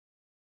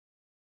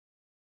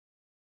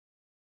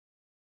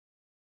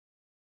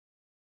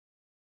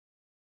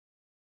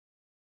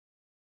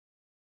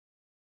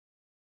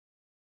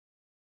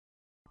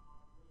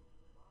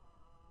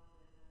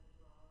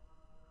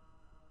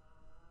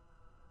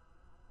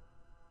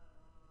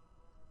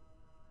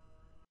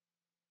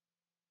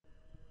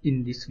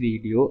In this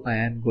video, I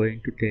am going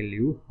to tell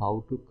you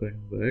how to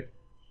convert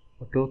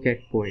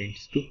AutoCAD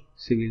points to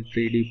Civil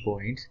 3D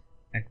points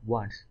at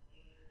once.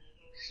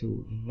 So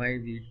in my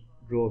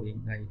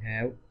drawing, I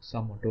have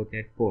some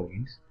AutoCAD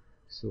points.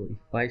 So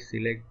if I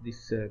select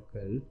this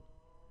circle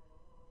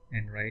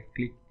and right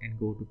click and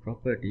go to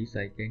properties,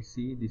 I can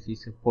see this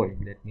is a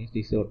point. That means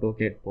this is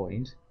AutoCAD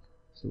points.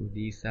 So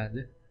these are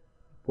the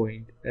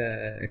point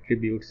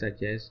attributes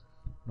such as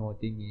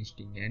northing,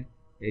 easting and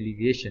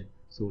elevation.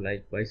 So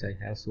likewise I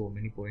have so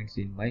many points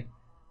in my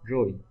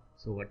drawing.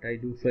 So what I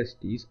do first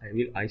is I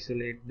will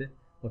isolate the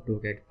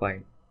AutoCAD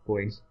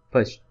points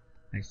first.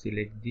 I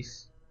select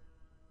this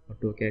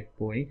AutoCAD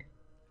point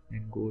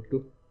and go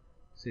to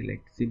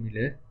select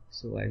similar.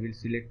 So I will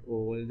select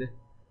all the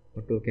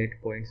AutoCAD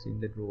points in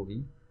the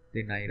drawing.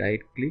 Then I right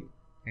click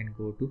and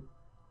go to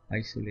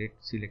isolate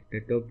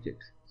selected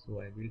objects. So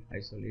I will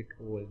isolate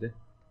all the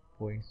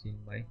points in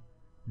my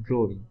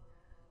drawing.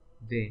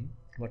 Then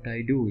what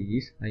I do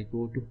is I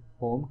go to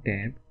Home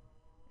tab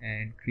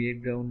and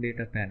create ground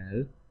data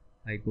panel.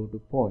 I go to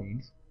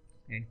points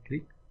and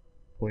click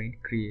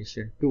point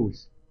creation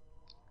tools.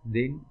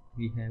 Then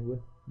we have a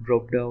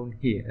drop down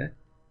here.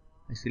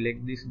 I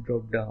select this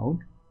drop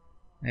down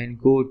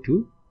and go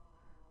to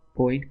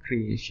point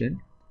creation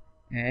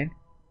and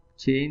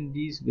change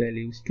these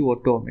values to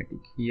automatic.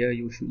 Here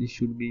this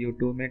should be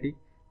automatic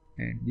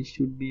and this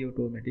should be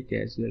automatic,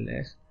 as well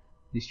as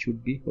this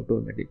should be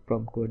automatic.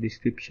 Prompt for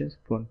descriptions,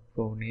 prompt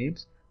for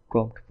names,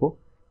 prompt for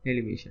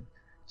elevation.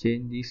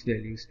 Change these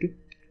values to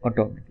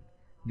automatic.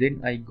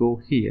 Then I go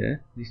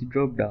here, this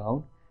drop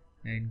down,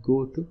 and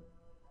go to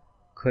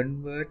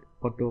convert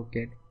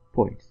AutoCAD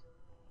points.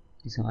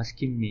 It's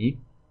asking me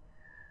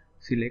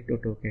select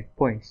AutoCAD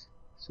points.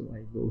 So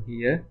I go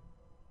here,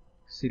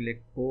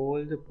 select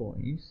all the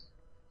points.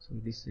 So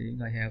this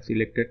saying I have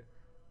selected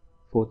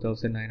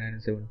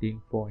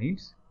 4917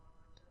 points.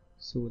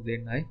 So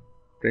then I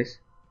press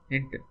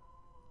enter.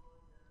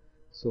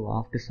 So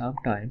after some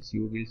times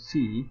you will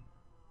see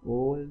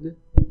all the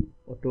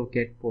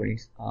AutoCAD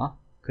points are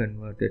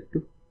converted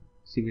to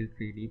Civil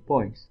 3D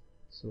points.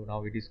 So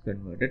now it is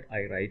converted.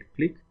 I right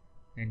click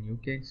and you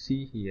can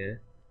see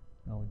here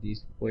now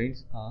these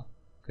points are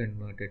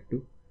converted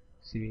to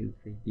Civil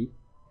 3D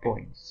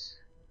points.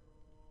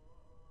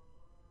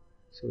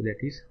 So that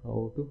is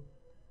how to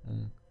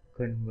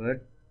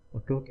convert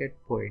AutoCAD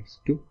points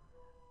to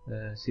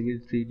Civil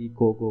 3D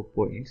Cogo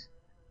points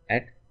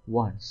at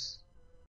once.